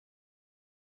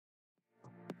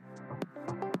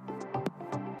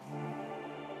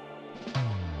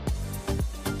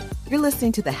You're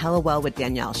listening to the Hella Well with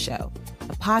Danielle show,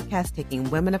 a podcast taking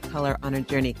women of color on a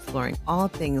journey exploring all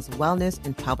things wellness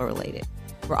and travel related.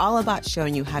 We're all about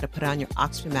showing you how to put on your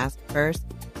oxygen mask first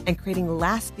and creating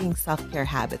lasting self-care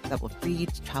habits that will free you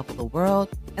to travel the world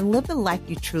and live the life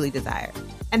you truly desire,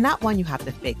 and not one you have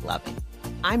to fake loving.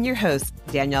 I'm your host,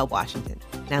 Danielle Washington.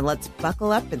 Now let's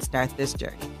buckle up and start this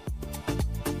journey.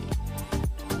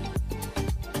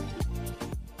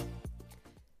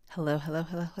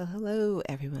 Hello,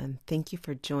 everyone. Thank you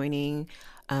for joining.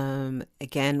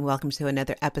 Again, welcome to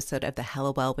another episode of the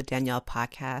Hella Well with Danielle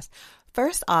podcast.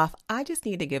 First off, I just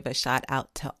need to give a shout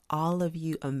out to all of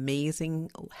you amazing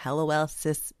Hella Well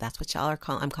sis. That's what y'all are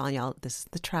calling. I'm calling y'all. This is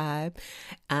the tribe,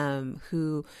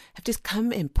 who have just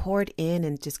come and poured in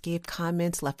and just gave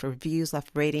comments, left reviews,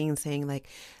 left ratings, saying like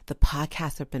the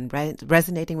podcasts have been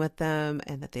resonating with them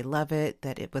and that they love it,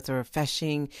 that it was a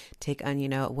refreshing take on,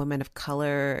 women of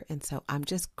color. And so I'm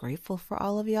just grateful for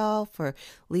all of y'all for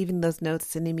leaving those notes,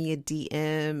 sending me a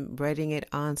DM, writing it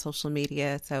on social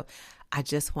media. So I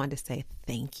just want to say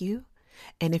thank you.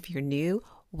 And if you're new,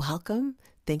 welcome.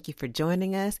 Thank you for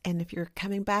joining us. And if you're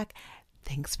coming back,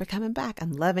 thanks for coming back.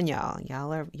 I'm loving y'all.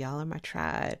 Y'all are my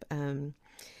tribe.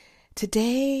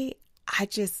 Today,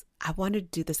 I wanted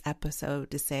to do this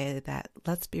episode to say that,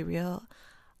 let's be real,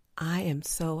 I am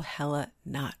so hella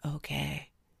not okay.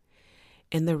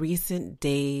 In the recent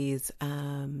days,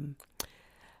 the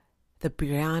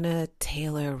Breonna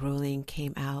Taylor ruling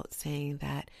came out saying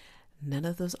that none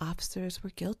of those officers were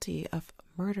guilty of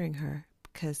murdering her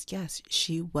because, yes,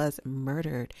 she was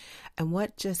murdered. And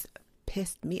what just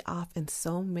pissed me off and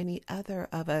so many other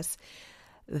of us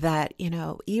that,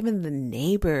 even the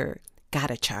neighbor got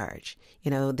a charge.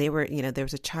 There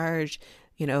was a charge,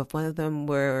 if one of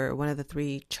the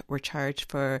three were charged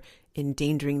for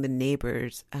endangering the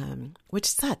neighbors, which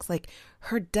sucks. Like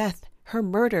her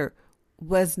murder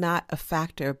was not a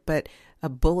factor, but a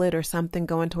bullet or something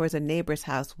going towards a neighbor's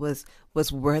house was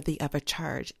worthy of a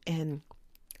charge. And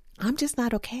I'm just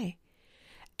not okay.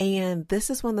 And this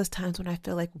is one of those times when I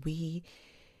feel like we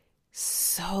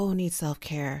so need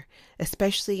self-care,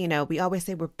 especially, we always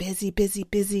say we're busy,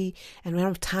 and we don't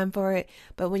have time for it.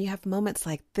 But when you have moments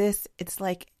like this, it's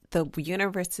like the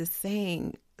universe is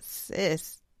saying,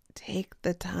 sis, take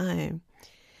the time.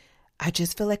 I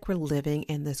just feel like we're living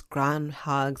in this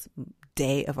Groundhog's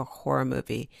Day of a horror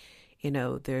movie.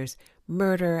 There's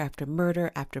murder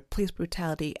after police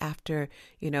brutality, after,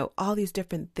 all these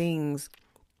different things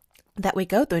that we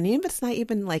go through. And even if it's not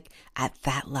even like at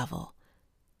that level,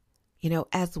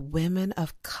 as women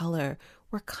of color,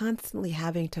 we're constantly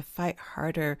having to fight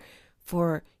harder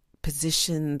for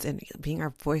positions and being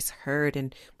our voice heard.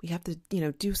 And we have to,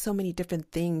 do so many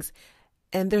different things.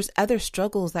 And there's other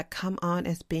struggles that come on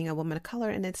as being a woman of color.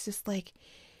 And it's just like,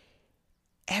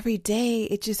 every day,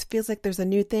 it just feels like there's a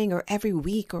new thing, or every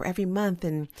week or every month.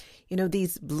 And,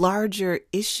 these larger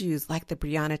issues like the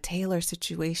Breonna Taylor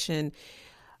situation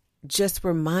just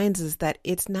reminds us that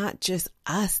it's not just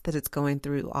us that it's going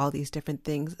through all these different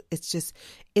things. It's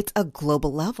a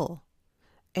global level.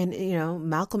 And,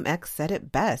 Malcolm X said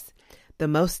it best. The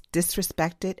most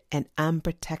disrespected and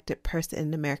unprotected person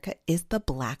in America is the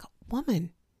Black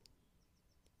woman.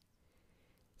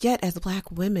 Yet as Black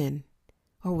women,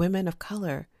 or women of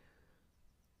color,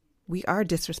 we are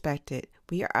disrespected.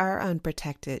 We are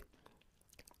unprotected.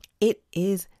 It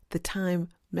is the time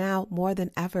now more than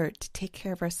ever to take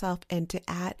care of ourselves and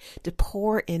to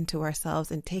pour into ourselves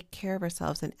and take care of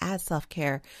ourselves and add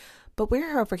self-care. But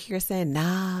we're over here saying,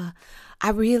 nah, I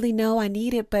really know I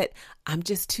need it, but I'm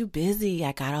just too busy.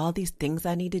 I got all these things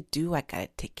I need to do. I got to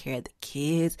take care of the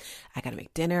kids. I got to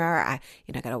make dinner. I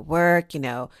got to work,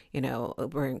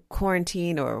 we're in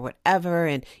quarantine or whatever.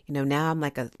 And, now I'm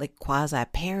like a quasi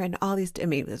parent, all these,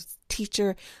 this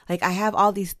teacher, I have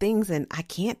all these things and I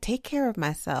can't take care of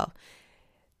myself.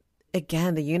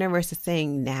 Again, the universe is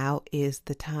saying now is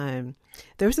the time.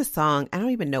 There's a song, I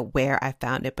don't even know where I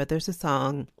found it, but there's a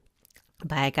song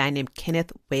by a guy named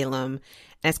Kenneth Whalum, and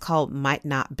it's called Might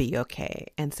Not Be Okay.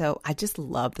 And so I just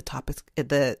love the topics,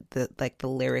 the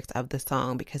lyrics of the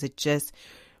song, because it just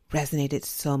resonated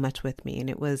so much with me.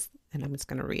 And I'm just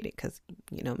going to read it because,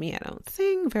 me, I don't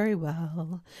sing very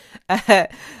well.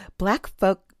 Black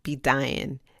folk be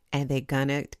dying and they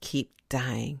gonna keep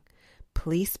dying.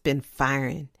 Police been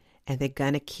firing and they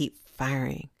gonna keep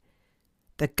firing.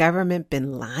 The government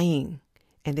been lying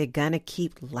and they gonna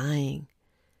keep lying.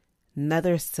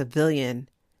 Another civilian,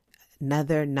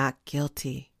 another not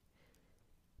guilty,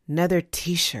 another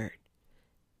t-shirt,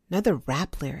 another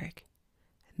rap lyric,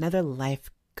 another life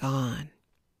gone.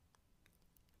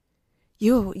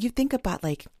 You think about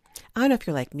I don't know if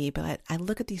you're like me, but I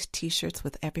look at these t-shirts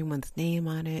with everyone's name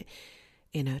on it.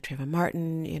 Trayvon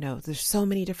Martin, there's so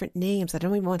many different names. I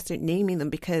don't even want to start naming them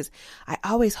because I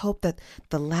always hope that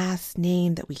the last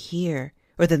name that we hear,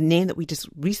 or the name that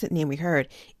recent name we heard,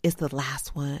 is the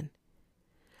last one.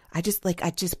 I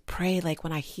just pray, like,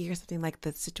 when I hear something like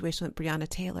the situation with Breonna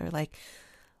Taylor, like,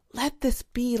 let this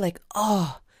be like,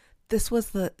 oh, this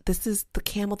is the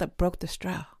camel that broke the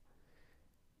straw.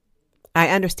 I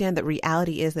understand that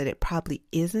reality is that it probably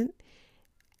isn't,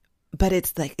 but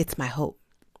it's my hope.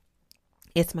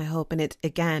 It's my hope. And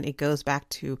it goes back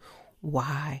to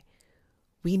why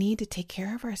we need to take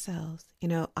care of ourselves.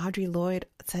 Audre Lorde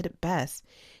said it best.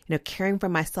 Caring for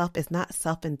myself is not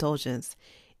self-indulgence.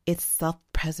 It's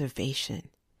self-preservation.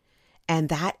 And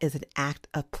that is an act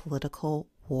of political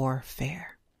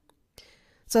warfare.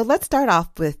 So let's start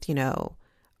off with,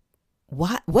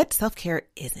 what self-care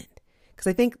isn't. Because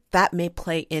I think that may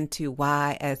play into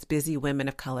why, as busy women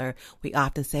of color, we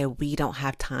often say we don't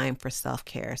have time for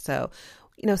self-care. So,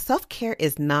 self-care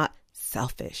is not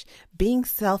selfish. Taking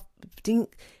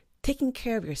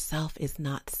care of yourself is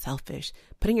not selfish.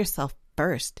 Putting yourself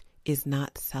first is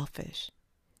not selfish.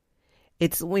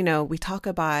 It's, we talk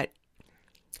about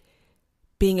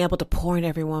being able to pour into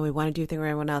everyone. We want to do things for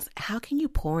everyone else. How can you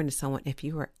pour into someone if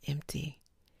you are empty?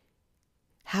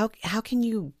 How can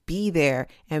you be there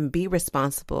and be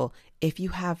responsible if you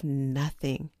have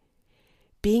nothing?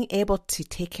 Being able to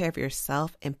take care of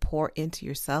yourself and pour into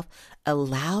yourself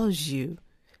allows you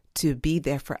to be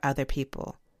there for other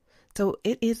people. So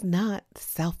it is not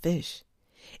selfish.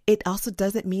 It also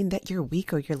doesn't mean that you're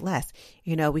weak or you're less.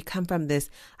 We come from this,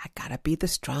 I gotta be the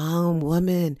strong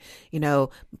woman,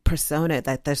 persona,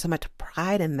 that there's so much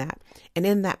pride in that. And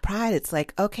in that pride, it's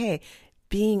like, okay,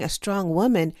 being a strong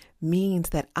woman means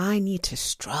that I need to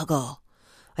struggle.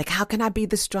 Like, how can I be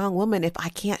the strong woman if I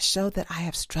can't show that I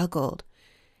have struggled?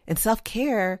 And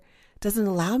self-care doesn't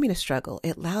allow me to struggle.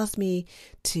 It allows me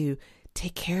to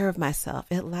take care of myself.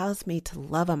 It allows me to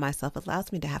love on myself. It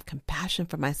allows me to have compassion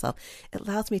for myself. It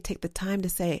allows me to take the time to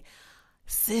say,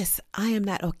 sis, I am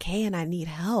not okay and I need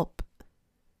help.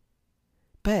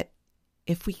 But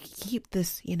if we keep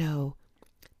this,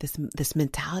 this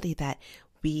mentality that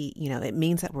it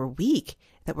means that we're weak,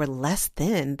 that we're less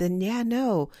than, then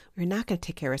we're not going to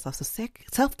take care of ourselves. So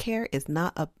self-care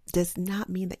does not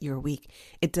mean that you're weak.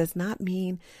 It does not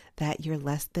mean that you're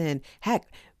less than. Heck,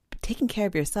 taking care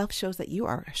of yourself shows that you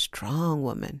are a strong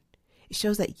woman. It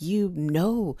shows that you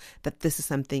know that this is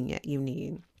something that you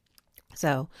need.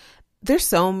 So there's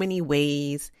so many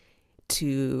ways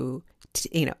to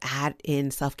add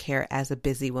in self-care as a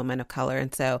busy woman of color.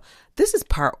 And so this is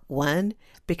part one,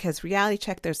 because reality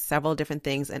check, there's several different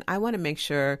things. And I want to make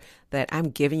sure that I'm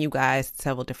giving you guys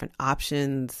several different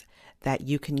options that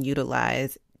you can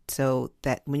utilize, so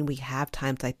that when we have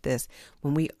times like this,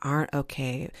 when we aren't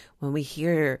okay, when we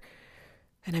hear,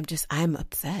 and I'm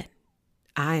upset.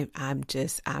 I'm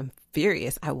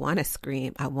furious. I want to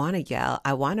scream. I want to yell.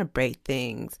 I want to break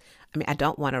things. I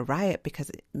don't want to riot, because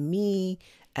me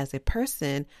as a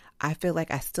person, I feel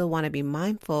like I still want to be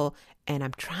mindful, and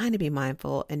I'm trying to be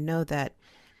mindful and know that,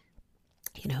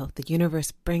 the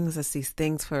universe brings us these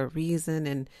things for a reason.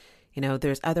 And,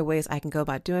 there's other ways I can go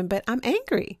about doing, but I'm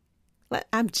angry.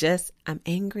 I'm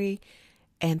angry.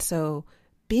 And so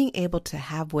being able to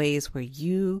have ways where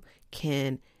you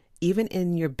can, even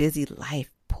in your busy life,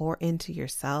 pour into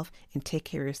yourself and take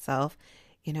care of yourself,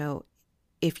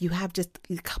 if you have just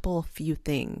a few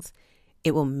things,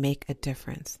 it will make a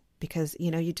difference, because,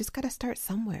 you just got to start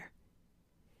somewhere.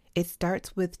 It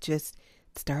starts with just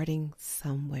starting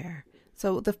somewhere.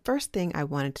 So the first thing I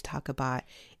wanted to talk about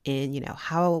in,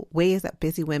 how ways that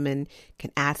busy women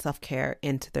can add self-care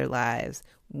into their lives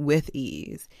with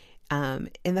ease.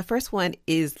 And the first one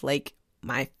is like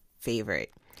my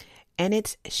favorite, and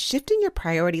it's shifting your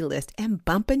priority list and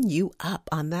bumping you up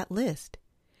on that list.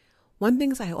 One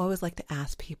thing I always like to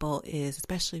ask people is,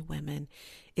 especially women,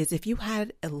 is if you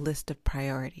had a list of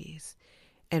priorities,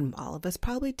 and all of us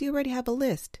probably do already have a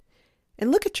list,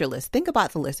 and look at your list. Think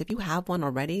about the list. If you have one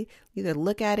already, either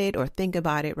look at it or think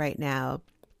about it right now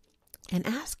and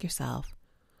ask yourself,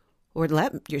 or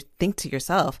think to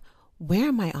yourself, where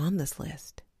am I on this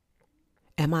list?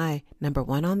 Am I number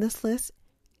 1 on this list?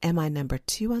 Am I number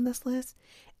 2 on this list?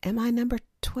 Am I number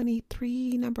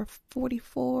 23, number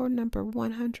 44, number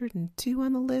 102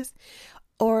 on the list?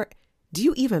 Or do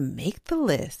you even make the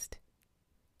list?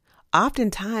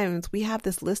 Oftentimes, we have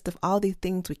this list of all these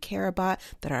things we care about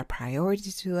that are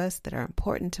priorities to us, that are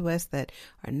important to us, that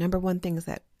are number 1 things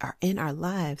that are in our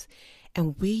lives,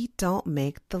 and we don't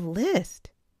make the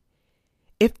list.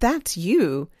 If that's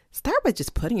you, Start with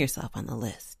just putting yourself on the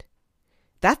list.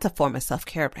 That's a form of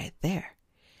self-care right there.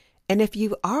 And if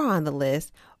you are on the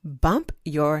list, bump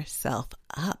yourself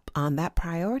up on that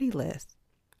priority list.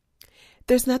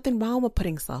 There's nothing wrong with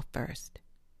putting self first.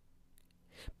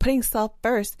 Putting self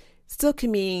first still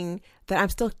can mean that I'm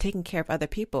still taking care of other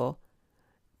people,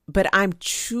 but I'm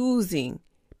choosing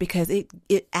because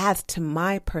it adds to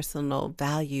my personal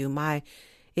value,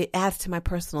 it adds to my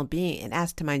personal being, it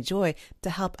adds to my joy to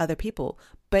help other people.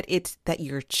 But it's that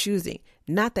you're choosing,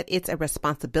 not that it's a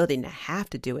responsibility to have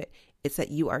to do it. It's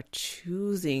that you are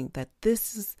choosing that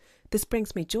this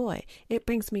brings me joy. It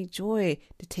brings me joy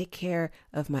to take care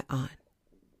of my aunt.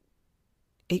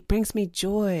 It brings me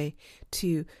joy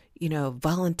to,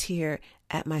 volunteer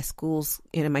at my school's,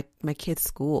 my kids'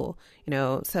 school,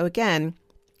 So again,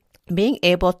 being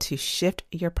able to shift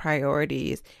your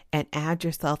priorities and add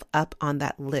yourself up on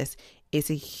that list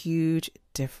is a huge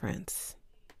difference.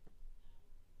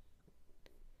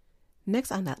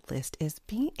 Next on that list is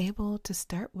being able to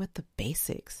start with the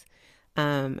basics.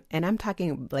 And I'm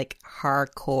talking like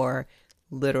hardcore,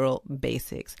 literal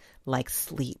basics, like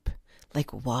sleep,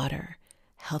 like water,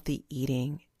 healthy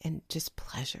eating, and just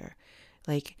pleasure.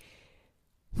 Like,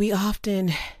 we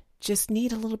often just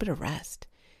need a little bit of rest.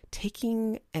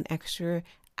 Taking an extra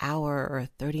hour or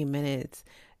 30 minutes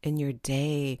in your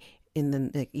day,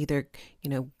 either,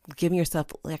 giving yourself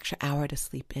an extra hour to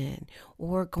sleep in,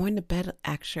 or going to bed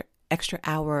extra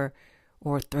hour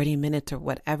or 30 minutes or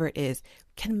whatever it is,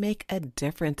 can make a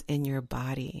difference in your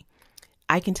body.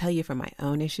 I can tell you from my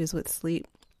own issues with sleep,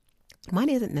 mine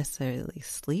isn't necessarily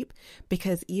sleep,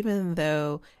 because even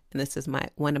though, and this is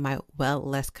one of my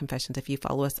less confessions, if you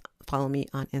follow me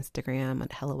on Instagram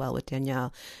at Hello Well with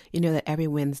Danielle, you know that every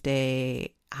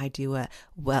Wednesday I do a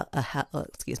less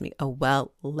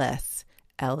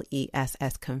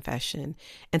LESS confession.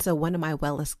 And so one of my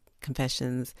wellness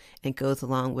confessions, and goes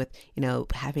along with,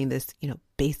 having this,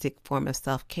 basic form of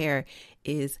self-care,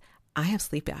 is I have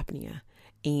sleep apnea.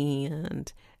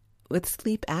 And with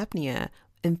sleep apnea,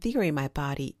 in theory, my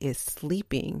body is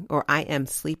sleeping, or I am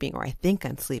sleeping, or I think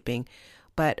I'm sleeping.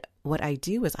 But what I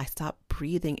do is I stop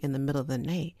breathing in the middle of the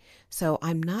night. So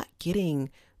I'm not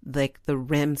getting like the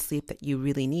REM sleep that you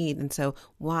really need. And so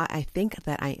while I think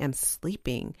that I am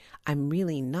sleeping, I'm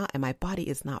really not, and my body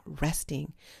is not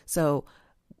resting. So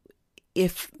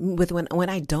when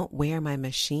I don't wear my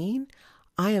machine,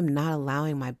 I am not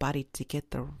allowing my body to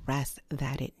get the rest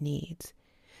that it needs.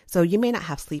 So you may not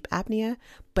have sleep apnea,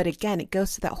 but again, it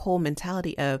goes to that whole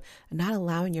mentality of not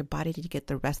allowing your body to get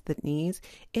the rest that it needs.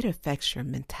 It affects your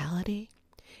mentality.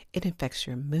 It affects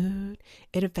your mood.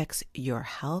 It affects your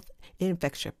health. It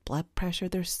affects your blood pressure.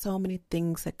 There's so many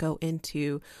things that go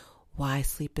into why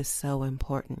sleep is so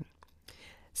important.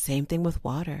 Same thing with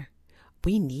water.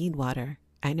 We need water.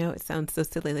 I know it sounds so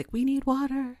silly, like we need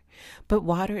water, but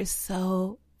water is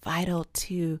so vital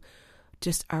to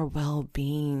just our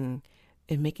well-being,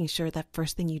 and making sure that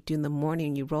first thing you do in the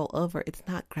morning, you roll over, it's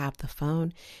not grab the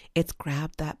phone, it's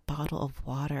grab that bottle of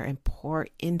water and pour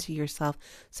into yourself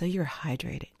so you're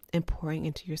hydrated, and pouring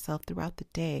into yourself throughout the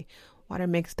day.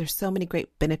 There's so many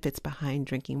great benefits behind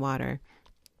drinking water.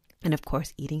 And of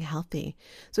course, eating healthy.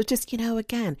 So just,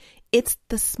 again, it's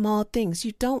the small things.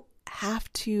 You don't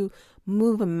have to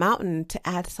move a mountain to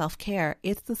add self-care.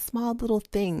 It's the small little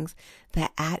things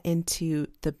that add into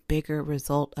the bigger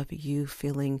result of you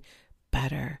feeling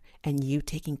better and you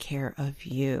taking care of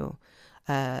you.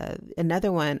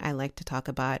 Another one I like to talk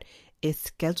about is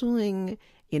scheduling,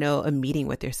 a meeting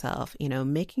with yourself,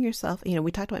 making yourself,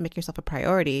 we talked about making yourself a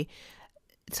priority.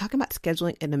 Talking about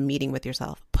scheduling in a meeting with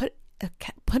yourself. Put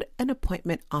an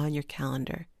appointment on your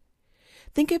calendar.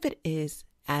 Think of it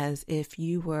as if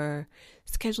you were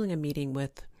scheduling a meeting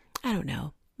with, I don't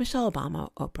know, Michelle Obama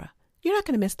or Oprah. You're not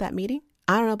going to miss that meeting.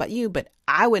 I don't know about you, but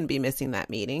I wouldn't be missing that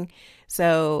meeting.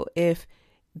 So if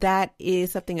that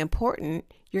is something important,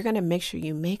 you're going to make sure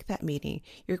you make that meeting.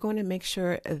 You're going to make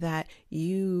sure that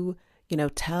you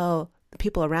tell the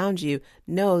people around you,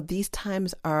 no, these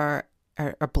times are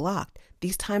blocked.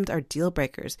 These times are deal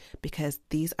breakers because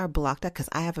these are blocked out because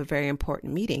I have a very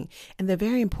important meeting. And the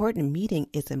very important meeting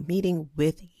is a meeting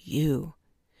with you.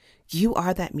 You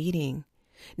are that meeting.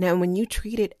 Now, when you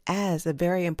treat it as a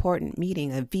very important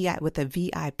meeting, with a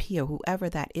VIP or whoever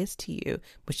that is to you,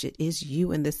 which it is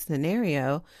you in this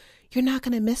scenario, you're not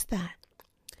going to miss that.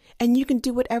 And you can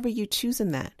do whatever you choose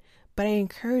in that. But I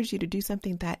encourage you to do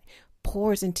something that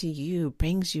pours into you,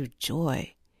 brings you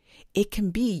joy. It can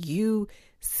be you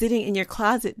sitting in your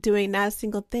closet doing not a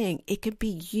single thing. It could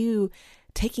be you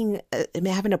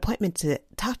have an appointment to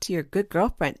talk to your good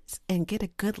girlfriends and get a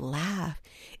good laugh.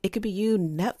 It could be you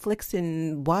Netflix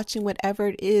and watching whatever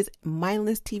it is,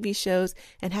 mindless TV shows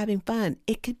and having fun.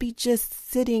 It could be just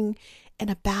sitting in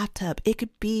a bathtub. It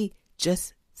could be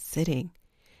just sitting.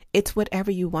 It's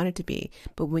whatever you want it to be.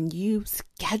 But when you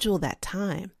schedule that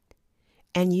time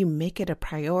and you make it a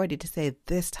priority to say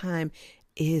this time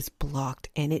is blocked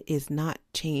and it is not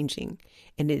changing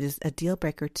and it is a deal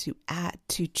breaker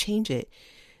to change it,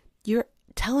 you're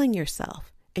telling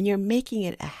yourself and you're making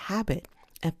it a habit,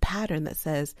 a pattern that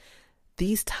says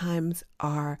these times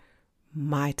are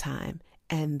my time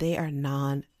and they are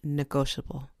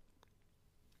non-negotiable.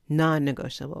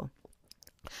 Non-negotiable.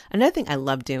 Another thing I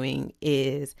love doing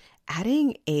is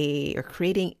creating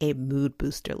a mood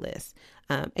booster list.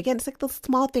 Again, it's like those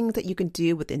small things that you can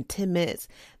do within 10 minutes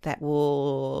that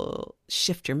will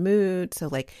shift your mood. So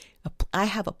like I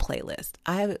have a playlist.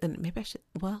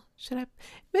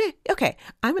 Okay,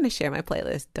 I'm going to share my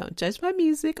playlist. Don't judge my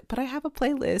music, but I have a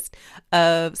playlist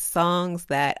of songs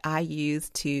that I use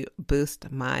to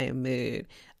boost my mood.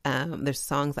 There's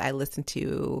songs I listen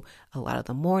to a lot of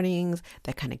the mornings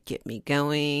that kind of get me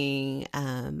going.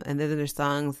 And then there's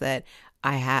songs that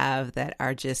I have that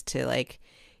are just to like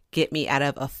get me out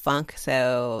of a funk.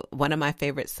 So one of my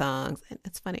favorite songs, and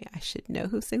it's funny, I should know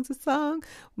who sings a song,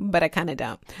 but I kind of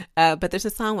don't. But there's a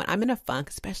song when I'm in a funk,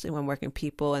 especially when working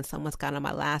people and someone's got on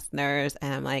my last nerves.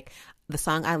 And I'm like, the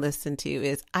song I listen to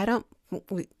is,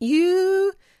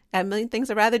 a million things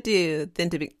I'd rather do than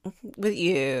to be with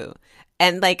you.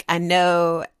 And like, I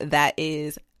know that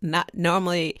is not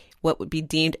normally what would be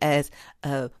deemed as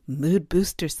a mood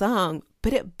booster song,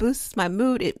 but it boosts my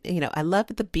mood. I love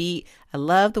the beat. I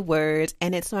love the words.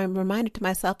 And so I'm reminded to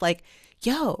myself like,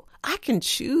 yo, I can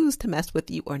choose to mess with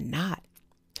you or not.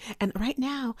 And right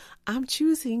now I'm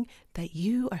choosing that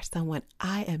you are someone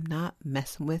I am not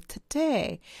messing with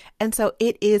today. And so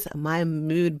it is my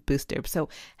mood booster. So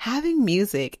having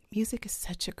music is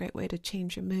such a great way to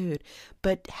change your mood,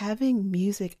 but having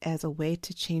music as a way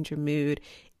to change your mood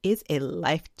is a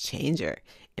life changer,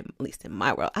 at least in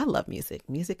my world. I love music.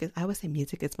 I would say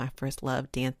music is my first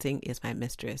love. Dancing is my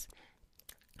mistress.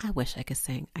 I wish I could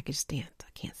sing. I could just dance. I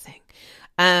can't sing.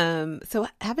 So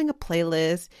having a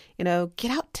playlist, get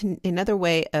out to another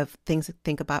way of things to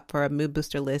think about for a mood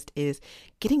booster list is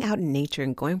getting out in nature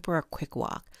and going for a quick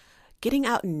walk. Getting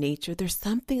out in nature, there's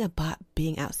something about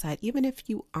being outside, even if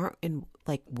you aren't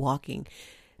walking.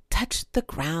 Touch the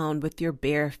ground with your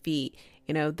bare feet.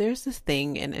 There's this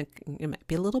thing, and it might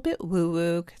be a little bit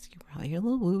woo-woo because you probably hear a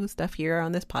little woo-woo stuff here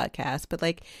on this podcast, but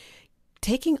like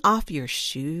taking off your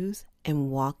shoes and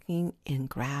walking in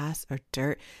grass or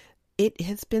dirt, it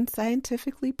has been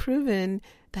scientifically proven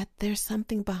that there's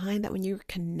something behind that when you're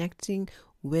connecting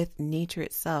with nature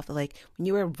itself. Like when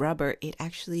you wear rubber, it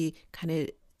actually kind of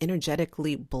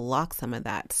energetically blocks some of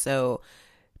that. So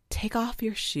take off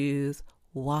your shoes,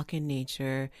 walk in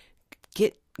nature,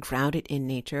 get grounded in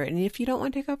nature. And if you don't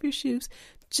want to take off your shoes,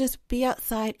 just be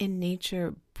outside in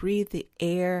nature, breathe the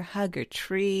air, hug a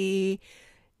tree,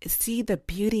 see the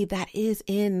beauty that is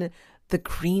in the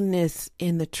greenness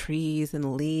in the trees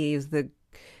and leaves, the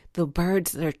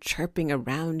birds that are chirping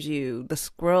around you, the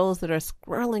squirrels that are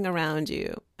squirreling around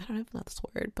you. I don't know this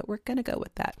word, but we're going to go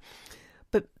with that.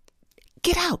 But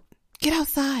get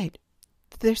outside.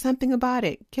 There's something about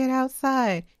it. Get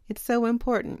outside. It's so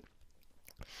important.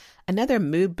 Another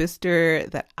mood booster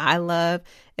that I love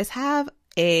is have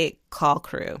a call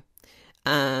crew.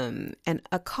 And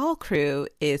a call crew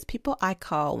is people I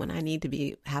call when I need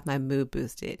to have my mood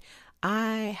boosted.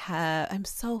 I'm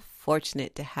so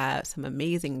fortunate to have some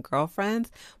amazing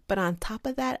girlfriends, but on top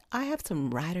of that, I have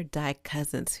some ride or die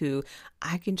cousins who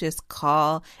I can just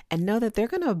call and know that they're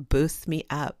going to boost me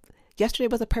up. Yesterday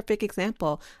was a perfect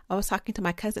example. I was talking to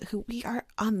my cousin who we are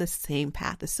on the same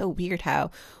path. It's so weird how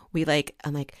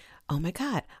I'm like, oh my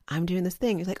God, I'm doing this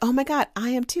thing. He's like, oh my God, I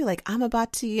am too. Like I'm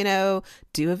about to,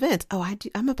 do events. Oh,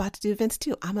 I'm about to do events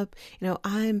too. I'm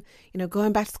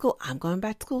going back to school. I'm going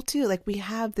back to school too. Like we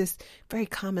have this very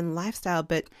common lifestyle.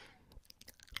 But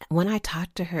when I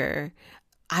talk to her,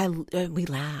 we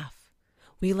laugh.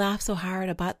 We laugh so hard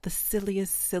about the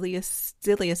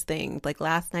silliest things. Like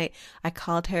last night, I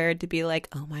called her to be like,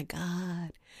 oh my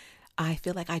God, I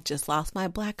feel like I just lost my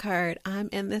black card. I'm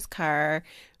in this car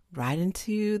right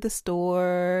into the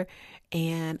store,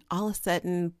 and all of a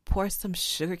sudden Pour Some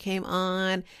Sugar came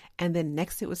on, and then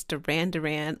next it was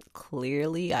Duran.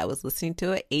 Clearly I was listening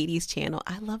to an 80s channel.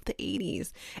 I love the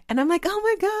 80s, and I'm like, oh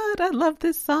my God, I love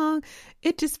this song.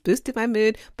 It just boosted my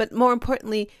mood. But more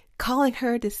importantly, calling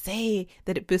her to say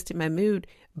that it boosted my mood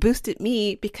boosted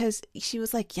me, because she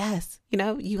was like, yes,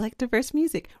 you like diverse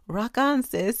music, rock on,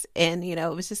 sis. And,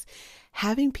 it was just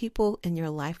having people in your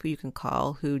life who you can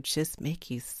call who just make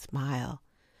you smile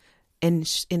in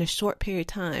a short period of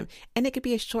time. And it could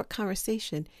be a short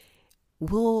conversation,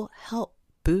 will help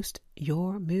boost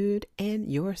your mood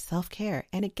and your self-care.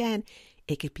 And again,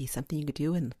 it could be something you could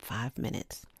do in 5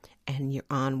 minutes and you're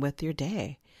on with your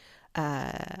day.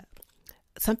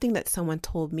 Something that someone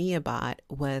told me about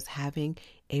was having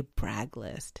a brag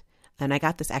list. And I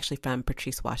got this actually from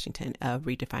Patrice Washington of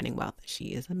Redefining Wealth. She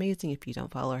is amazing. If you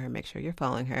don't follow her, make sure you're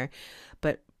following her.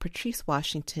 But Patrice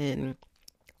Washington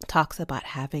talks about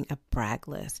having a brag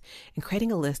list and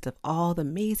creating a list of all the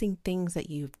amazing things that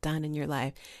you've done in your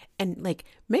life. And make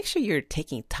sure you're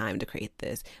taking time to create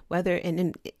this,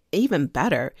 and even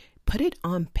better, put it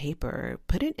on paper,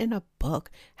 put it in a book,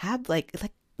 have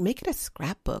make it a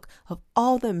scrapbook of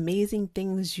all the amazing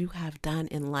things you have done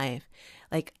in life.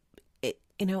 I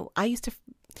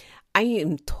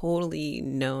am totally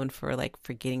known for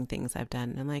forgetting things I've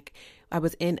done. And I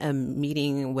was in a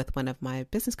meeting with one of my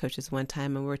business coaches one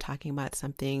time, and we were talking about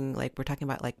something, we're talking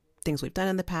about things we've done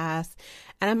in the past.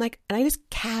 And and I just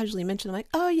casually mentioned,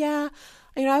 oh yeah,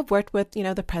 I've worked with,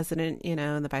 the president,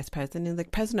 and the vice president.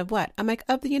 And president of what? I'm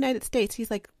of the United States. He's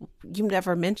you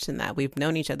never mentioned that. We've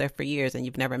known each other for years and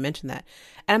you've never mentioned that.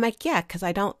 And I'm yeah, because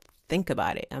I don't think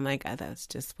about it. I'm that's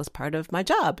just was part of my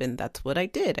job. And that's what I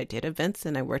did. I did events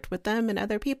and I worked with them and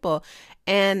other people.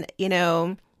 And,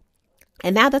 and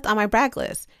now that's on my brag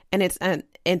list. And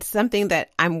it's something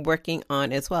that I'm working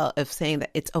on as well, of saying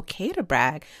that it's okay to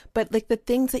brag, but the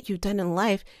things that you've done in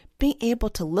life, being able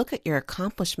to look at your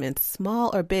accomplishments,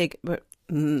 small or big. But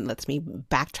let me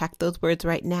backtrack those words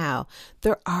right now.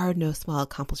 There are no small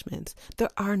accomplishments. There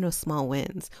are no small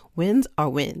wins. Wins are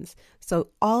wins. So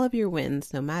all of your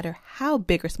wins, no matter how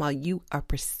big or small you are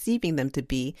perceiving them to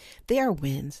be, they are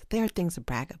wins. They are things to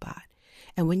brag about.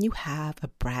 And when you have a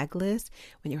brag list,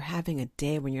 when you're having a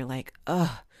day when you're I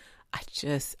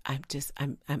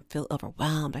feel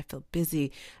overwhelmed. I feel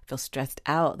busy. I feel stressed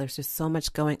out. There's just so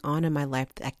much going on in my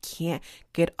life that I can't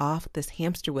get off this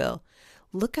hamster wheel.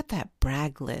 Look at that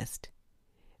brag list.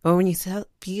 Or when you feel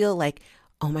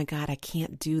oh my God, I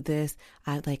can't do this.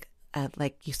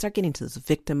 You start getting into those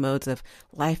victim modes of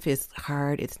life is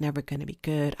hard. It's never going to be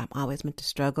good. I'm always meant to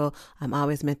struggle. I'm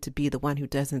always meant to be the one who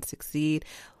doesn't succeed.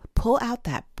 Pull out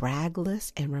that brag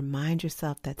list and remind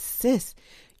yourself that, sis,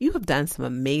 you have done some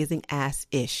amazing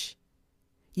ass-ish.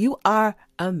 You are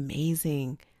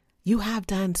amazing. You have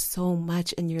done so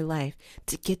much in your life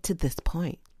to get to this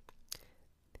point.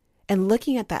 And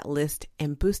looking at that list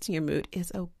and boosting your mood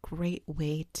is a great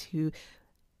way to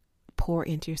pour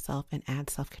into yourself and add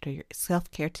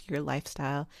self-care to your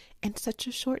lifestyle in such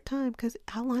a short time. Because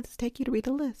how long does it take you to read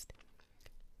a list?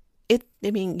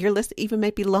 Your list even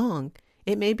may be long.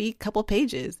 It may be a couple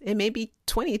pages. It may be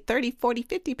 20, 30, 40,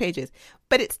 50 pages,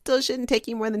 but it still shouldn't take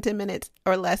you more than 10 minutes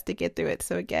or less to get through it.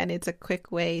 So again, it's a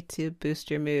quick way to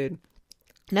boost your mood.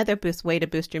 Another way to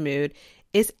boost your mood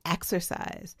is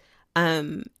exercise.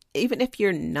 Even if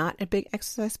you're not a big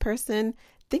exercise person,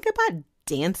 think about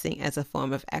dancing as a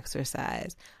form of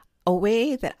exercise. A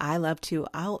way that I love to,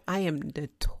 I am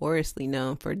notoriously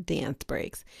known for dance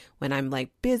breaks. When I'm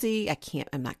busy,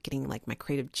 I'm not getting my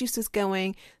creative juices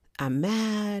going. I'm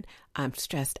mad, I'm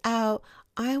stressed out,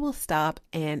 I will stop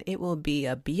and it will be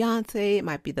a Beyonce, it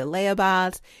might be the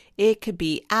Layabouts, it can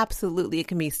be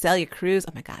Celia Cruz.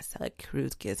 Oh my God, Celia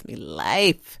Cruz gives me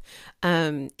life.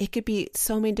 It could be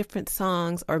so many different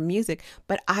songs or music,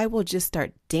 but I will just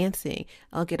start dancing.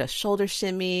 I'll get a shoulder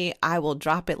shimmy, I will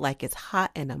drop it like it's hot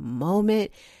in a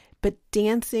moment. But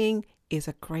dancing is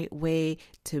a great way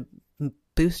to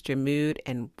boost your mood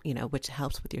and, which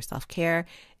helps with your self-care.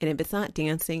 And if it's not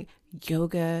dancing,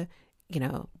 yoga,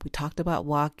 we talked about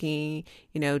walking,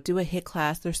 do a HIIT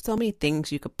class. There's so many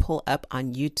things you could pull up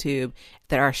on YouTube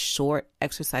that are short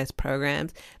exercise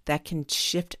programs that can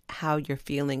shift how you're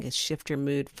feeling and shift your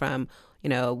mood from,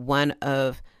 one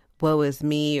of woe is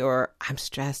me, or I'm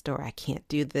stressed, or I can't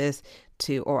do this,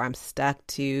 to, or I'm stuck,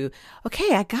 to,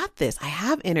 okay, I got this. I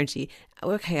have energy.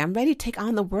 Okay, I'm ready to take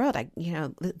on the world.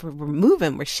 We're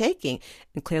moving, we're shaking.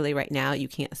 And clearly right now you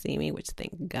can't see me, which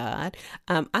thank God.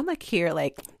 I'm here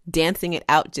dancing it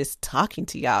out, just talking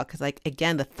to y'all. Cause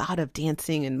again, the thought of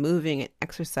dancing and moving and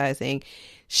exercising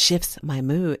shifts my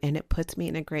mood and it puts me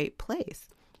in a great place.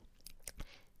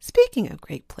 Speaking of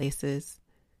great places,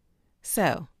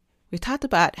 so we talked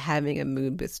about having a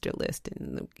mood booster list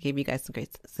and gave you guys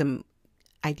some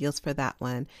ideals for that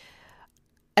one.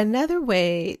 Another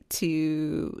way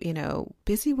to,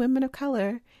 busy women of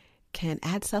color can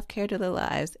add self-care to their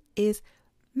lives is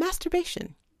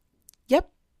masturbation. Yep,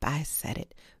 I said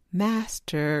it.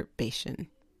 Masturbation.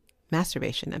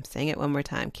 Masturbation. I'm saying it one more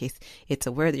time in case it's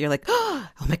a word that you're like, oh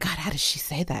my God, how does she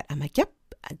say that? I'm like, yep,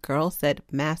 a girl said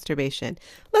masturbation.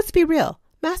 Let's be real.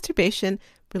 Masturbation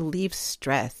relieves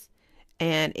stress.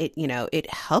 And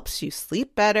it helps you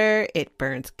sleep better. It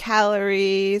burns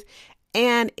calories.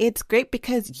 And it's great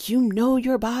because you know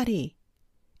your body.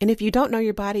 And if you don't know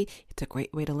your body, it's a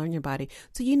great way to learn your body.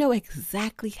 So you know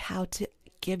exactly how to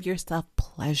give yourself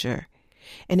pleasure.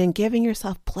 And in giving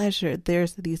yourself pleasure,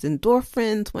 there's these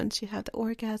endorphins once you have the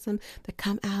orgasm that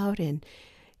come out and,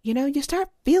 you start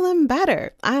feeling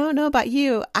better. I don't know about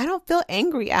you. I don't feel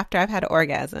angry after I've had an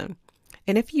orgasm.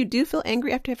 And if you do feel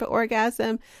angry after you have an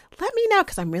orgasm, let me know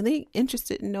because I'm really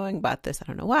interested in knowing about this. I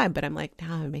don't know why, but I'm like,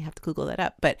 now I may have to Google that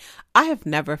up. But I have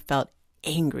never felt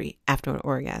angry after an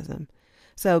orgasm.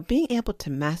 So being able to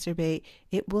masturbate,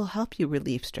 it will help you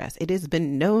relieve stress. It has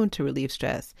been known to relieve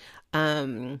stress.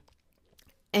 And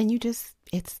and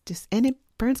it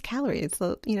burns calories.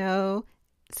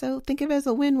 So think of it as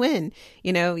a win-win.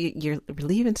 You're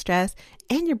relieving stress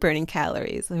and you're burning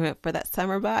calories for that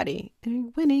summer body.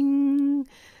 Winning.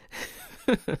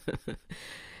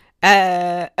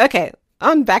 Okay,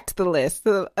 on back to the list.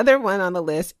 The other one on the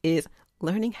list is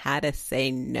learning how to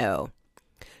say no.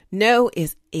 No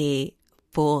is a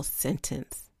full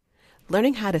sentence.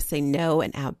 Learning how to say no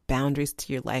and add boundaries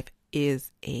to your life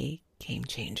is a game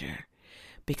changer.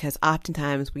 Because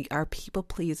oftentimes we are people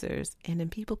pleasers, and in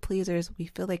people pleasers, we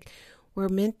feel like we're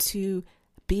meant to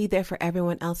be there for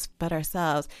everyone else but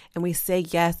ourselves. And we say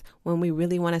yes when we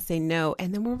really want to say no.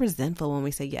 And then we're resentful when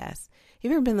we say yes.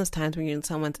 Have you ever been those times when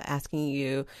someone's asking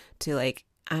you to I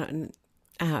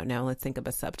don't know, let's think of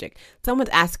a subject. Someone's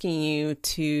asking you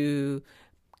to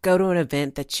go to an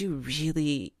event that you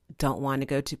really don't want to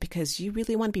go to because you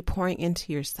really want to be pouring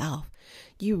into yourself.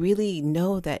 You really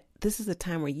know that this is a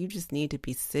time where you just need to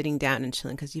be sitting down and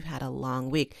chilling because you've had a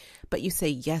long week, but you say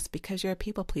yes because you're a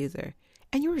people pleaser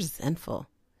and you're resentful.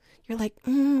 You're like,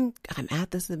 I'm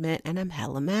at this event and I'm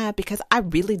hella mad because I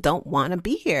really don't want to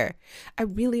be here. I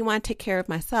really want to take care of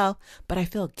myself, but I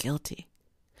feel guilty.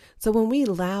 So when we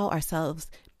allow ourselves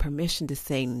permission to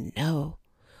say no,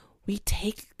 we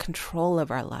take control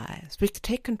of our lives. We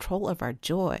take control of our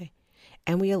joy,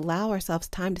 and we allow ourselves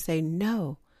time to say,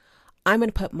 no, I'm going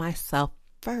to put myself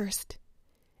first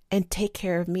and take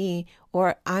care of me.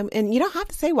 And you don't have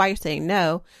to say why you're saying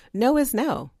no. No is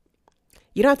no.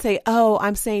 You don't say, oh,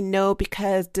 I'm saying no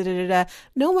because da da da da.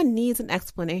 No one needs an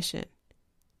explanation.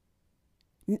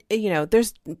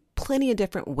 There's plenty of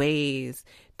different ways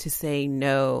to say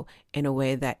no in a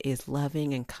way that is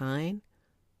loving and kind.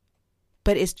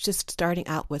 But it's just starting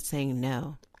out with saying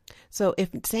no. So if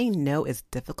saying no is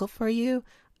difficult for you,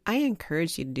 I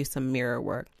encourage you to do some mirror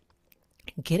work.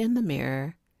 Get in the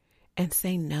mirror and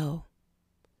say no.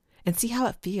 And see how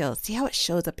it feels. See how it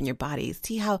shows up in your body.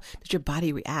 See how does your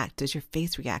body react? Does your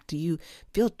face react? Do you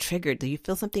feel triggered? Do you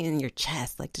feel something in your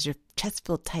chest? Like, does your chest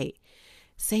feel tight?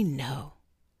 Say no.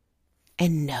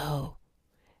 And no.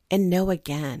 And no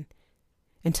again.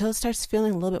 Until it starts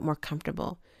feeling a little bit more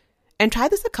comfortable. And try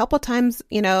this a couple times,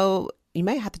 you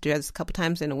might have to do this a couple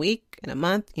times in a week, in a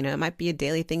month, it might be a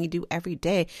daily thing you do every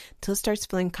day until it starts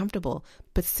feeling comfortable.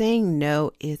 But saying no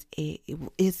is a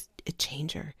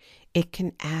changer. It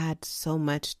can add so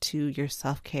much to your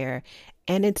self-care,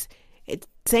 and it's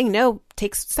saying no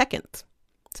takes seconds.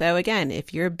 So again,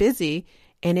 if you're busy,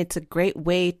 and it's a great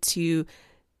way to,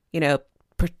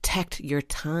 protect your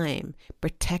time,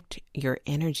 protect your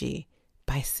energy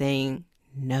by saying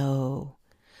no.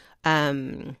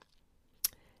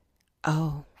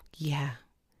 Oh, yeah.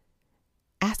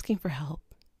 Asking for help.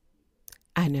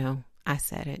 I know, I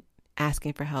said it.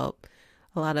 Asking for help.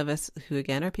 A lot of us who,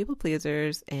 again, are people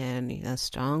pleasers and,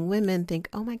 strong women think,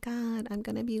 oh my God, I'm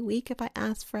going to be weak if I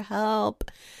ask for help.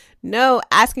 No,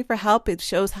 asking for help, it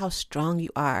shows how strong you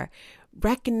are.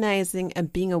 Recognizing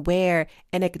and being aware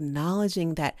and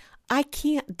acknowledging that I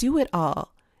can't do it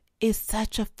all is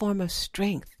such a form of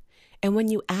strength. And when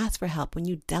you ask for help, when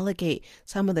you delegate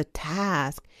some of the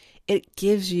tasks, it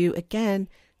gives you, again,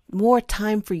 more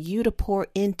time for you to pour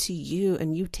into you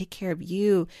and you take care of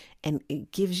you, and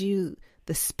it gives you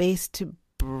the space to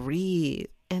breathe.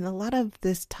 And a lot of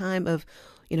this time of,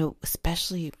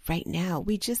 especially right now,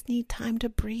 we just need time to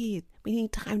breathe. We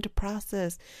need time to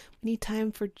process. We need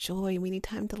time for joy. We need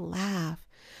time to laugh.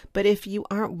 But if you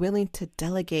aren't willing to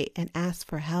delegate and ask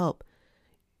for help,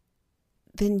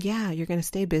 then yeah, you're going to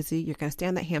stay busy. You're going to stay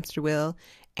on that hamster wheel,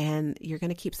 and you're going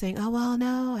to keep saying, oh, well,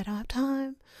 no, I don't have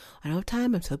time. I don't have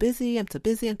time. I'm so busy. I'm so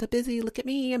busy. I'm so busy. Look at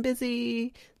me. I'm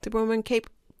busy. Superwoman cape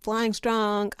flying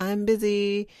strong. I'm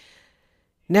busy.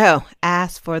 No,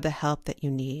 ask for the help that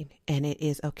you need. And it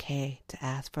is okay to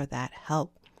ask for that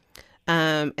help.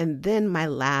 And then my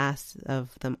last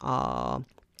of them all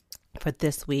for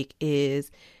this week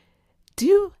is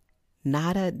do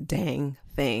not a dang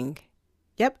thing.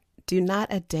 Yep, do not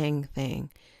a dang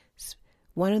thing.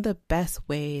 One of the best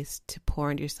ways to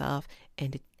pour into yourself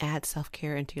and to add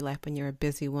self-care into your life when you're a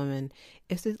busy woman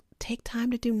is to take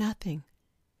time to do nothing.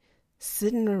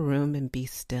 Sit in a room and be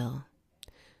still.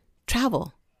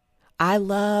 Travel. I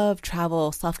love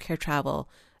travel, self-care travel.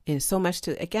 And so much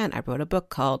to, again, I wrote a book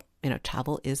called,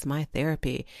 Travel is My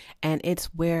Therapy. And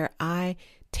it's where I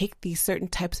take these certain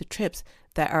types of trips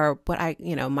that are what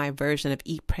my version of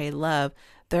Eat, Pray, Love.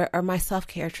 There are my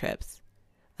self-care trips.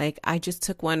 Like I just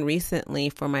took one recently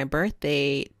for my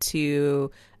birthday to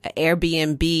an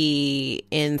Airbnb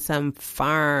in some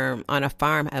farm, on a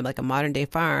farm, like a modern day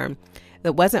farm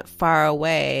that wasn't far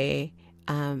away.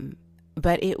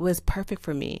 But it was perfect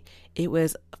for me. It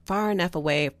was far enough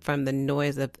away from the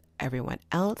noise of everyone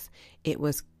else. It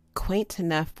was quaint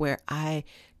enough where I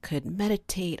could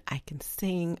meditate, I can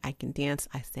sing, I can dance.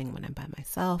 I sing when I'm by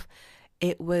myself.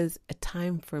 It was a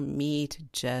time for me to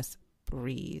just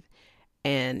breathe.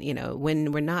 And,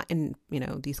 when we're not in,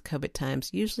 these COVID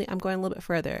times, usually I'm going a little bit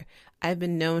further. I've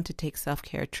been known to take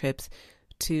self-care trips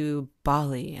to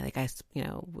Bali. Like I,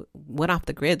 went off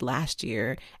the grid last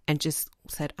year and just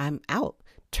said, I'm out,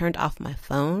 turned off my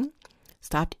phone,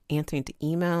 stopped answering to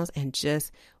emails, and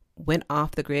just went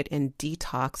off the grid and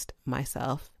detoxed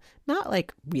myself. Not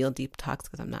like real detox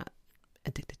because I'm not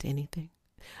addicted to anything.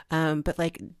 But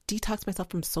like detox myself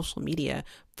from social media,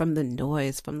 from the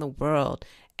noise, from the world,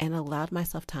 and allowed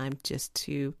myself time just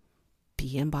to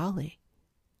be in Bali.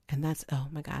 And that's, oh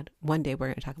my God, one day we're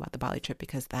going to talk about the Bali trip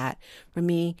because that for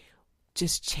me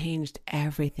just changed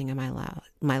everything in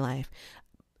my life.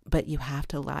 But you have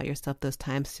to allow yourself those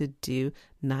times to do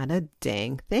not a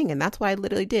dang thing. And that's what I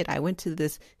literally did. I went to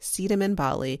this Sedum in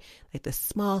Bali, like this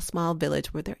small, small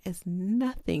village where there is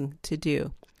nothing to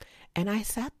do. And I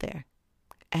sat there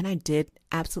and I did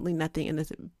absolutely nothing in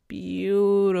this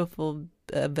beautiful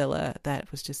villa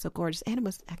that was just so gorgeous. And it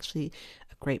was actually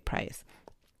a great price.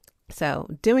 So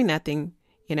doing nothing,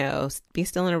 be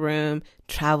still in a room,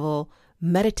 travel.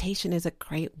 Meditation is a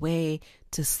great way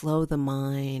to slow the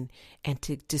mind and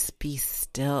to just be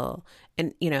still.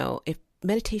 And, if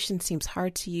meditation seems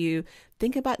hard to you,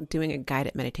 think about doing a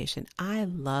guided meditation. I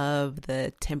love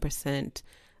the 10%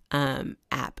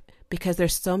 app because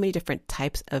there's so many different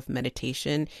types of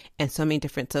meditation and so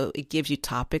it gives you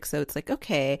topics. So it's like,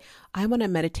 okay, I want a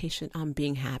meditation on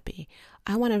being happy.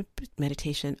 I want a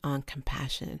meditation on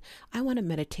compassion. I want a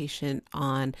meditation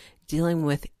on dealing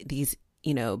with these,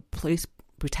 police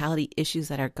brutality issues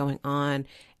that are going on.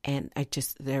 And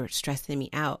they're stressing me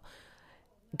out.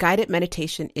 Guided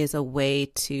meditation is a way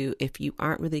to, if you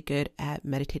aren't really good at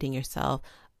meditating yourself,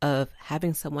 of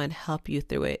having someone help you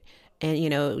through it. And,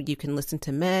 you can listen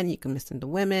to men, you can listen to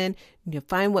women,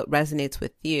 find what resonates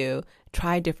with you,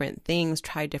 try different things,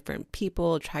 try different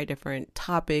people, try different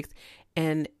topics.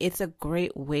 And it's a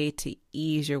great way to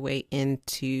ease your way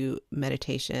into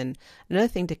meditation. Another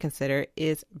thing to consider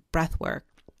is breath work.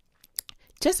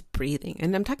 Just breathing.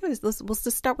 And I'm talking about this, we'll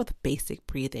just start with basic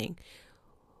breathing.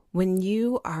 When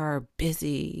you are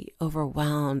busy,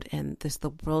 overwhelmed, and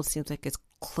the world seems like it's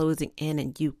closing in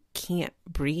and you can't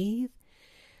breathe,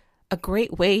 a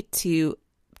great way to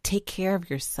take care of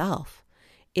yourself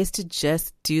is to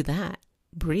just do that.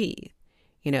 Breathe.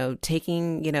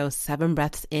 Taking, 7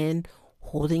 breaths in,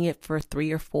 holding it for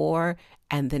 3 or 4,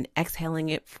 and then exhaling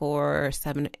it for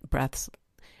 7 breaths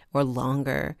or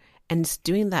longer. And just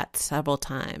doing that several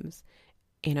times,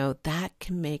 that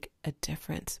can make a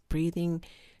difference. Breathing,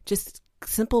 just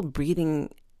simple breathing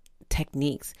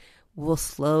techniques will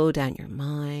slow down your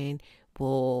mind,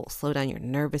 will slow down your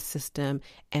nervous system,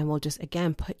 and will just,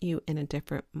 again, put you in a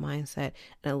different mindset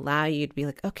and allow you to be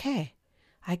like, okay,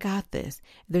 I got this.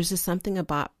 There's just something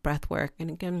about breath work. And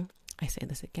again, I say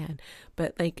this again,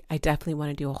 but like, I definitely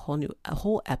want to do a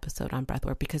whole episode on breath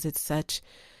work because it's such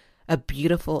a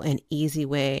beautiful and easy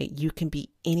way. You can be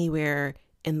anywhere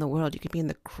in the world. You could be in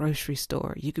the grocery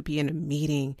store. You could be in a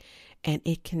meeting, and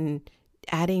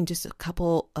adding just a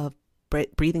couple of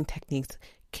breathing techniques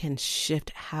can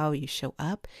shift how you show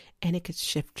up, and it could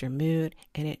shift your mood.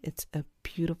 And it's a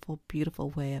beautiful, beautiful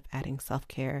way of adding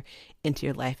self-care into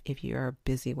your life if you're a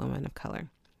busy woman of color.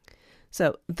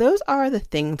 So those are the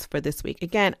things for this week.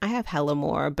 Again, I have hella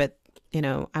more, but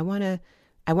I wanted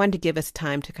to give us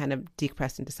time to kind of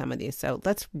decompress into some of these. So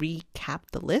let's recap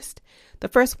the list. The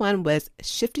first one was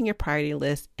shifting your priority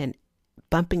list and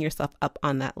bumping yourself up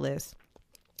on that list.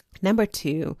 Number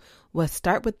 2 was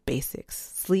start with basics: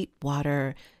 sleep,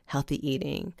 water, healthy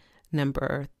eating.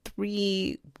 Number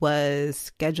 3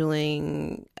 was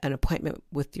scheduling an appointment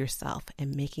with yourself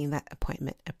and making that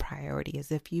appointment a priority, as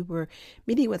if you were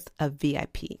meeting with a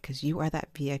VIP, because you are that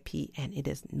VIP and it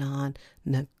is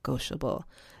non-negotiable.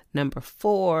 Number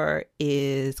 4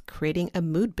 is creating a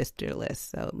mood booster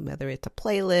list. So whether it's a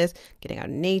playlist, getting out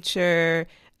in nature,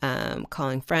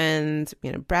 calling friends,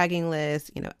 bragging lists,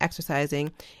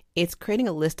 exercising, it's creating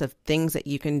a list of things that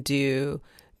you can do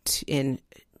in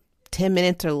 10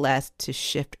 minutes or less to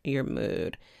shift your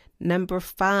mood. Number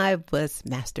 5 was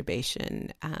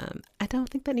masturbation. I don't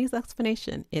think that needs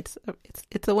explanation. It's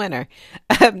a winner.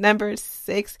 Number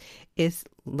 6 is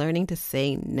learning to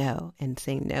say no, and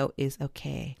saying no is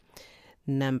okay.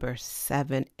 Number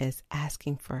 7 is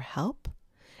asking for help.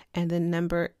 And then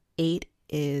number 8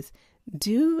 is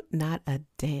do not a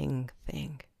dang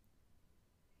thing.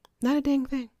 Not a dang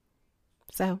thing.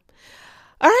 So,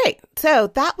 all right. So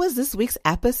that was this week's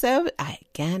episode.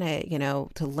 To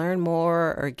learn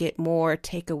more or get more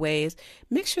takeaways,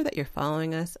 make sure that you're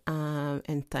following us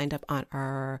and signed up on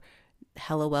our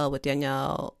Hello Well with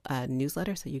Danielle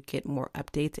newsletter, so you get more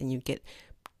updates and you get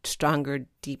stronger,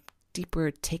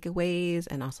 deeper takeaways,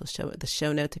 and also the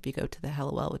show notes. If you go to the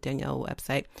Hello Well with Danielle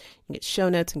website, you get show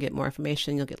notes and get more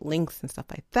information. You'll get links and stuff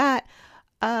like that.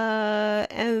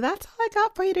 And that's all I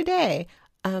got for you today.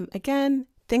 Again,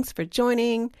 thanks for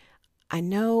joining. I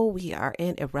know we are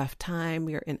in a rough time.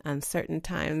 We are in uncertain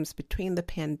times between the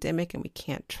pandemic, and we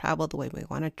can't travel the way we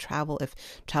want to travel. If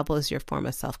travel is your form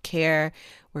of self-care,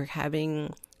 we're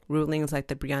having rulings like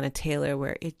the Breonna Taylor,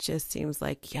 where it just seems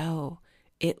like,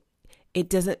 it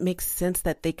doesn't make sense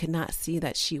that they could not see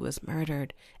that she was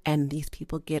murdered and these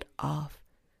people get off.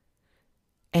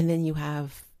 And then you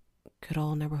have good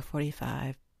old number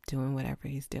 45 doing whatever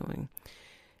he's doing.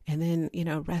 And then,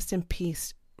 rest in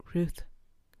peace, Ruth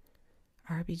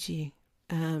RBG.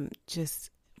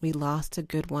 We lost a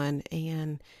good one.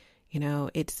 And,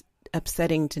 it's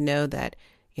upsetting to know that,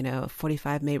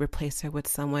 45 may replace her with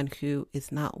someone who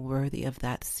is not worthy of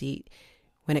that seat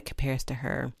when it compares to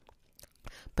her.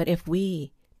 But if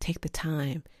we take the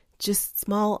time, just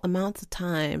small amounts of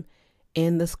time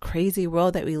in this crazy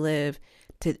world that we live,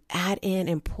 to add in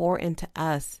and pour into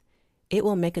us, it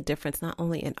will make a difference not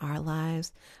only in our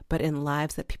lives, but in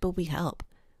lives that people we help,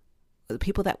 the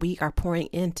people that we are pouring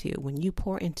into. When you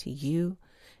pour into you,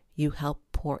 you help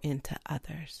pour into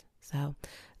others. So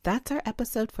that's our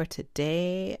episode for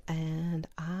today, and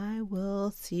I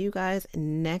will see you guys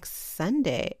next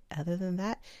Sunday. Other than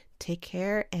that, take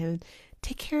care, and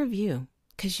take care of you,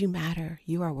 because you matter.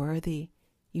 You are worthy.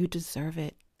 You deserve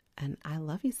it. And I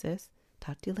love you, sis.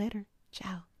 Talk to you later.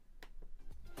 Ciao.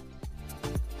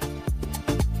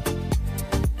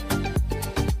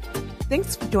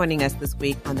 Thanks for joining us this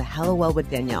week on the Hello Well with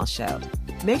Danielle show.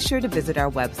 Make sure to visit our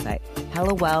website,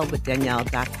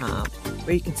 hellowellwithdanielle.com,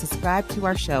 where you can subscribe to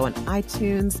our show on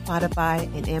iTunes, Spotify,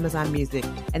 and Amazon Music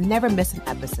and never miss an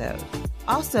episode.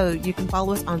 Also, you can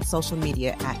follow us on social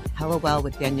media at Hello Well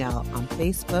with Danielle on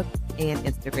Facebook and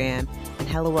Instagram, and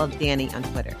Hello Well Danny on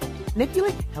Twitter. And if you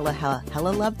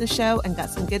hella love the show and got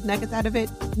some good nuggets out of it,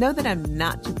 know that I'm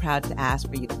not too proud to ask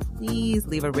for you to please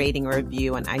leave a rating or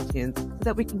review on iTunes so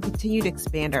that we can continue to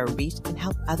expand our reach and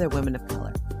help other women of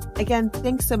color. Again,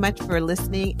 thanks so much for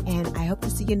listening, and I hope to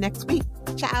see you next week.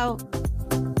 Ciao.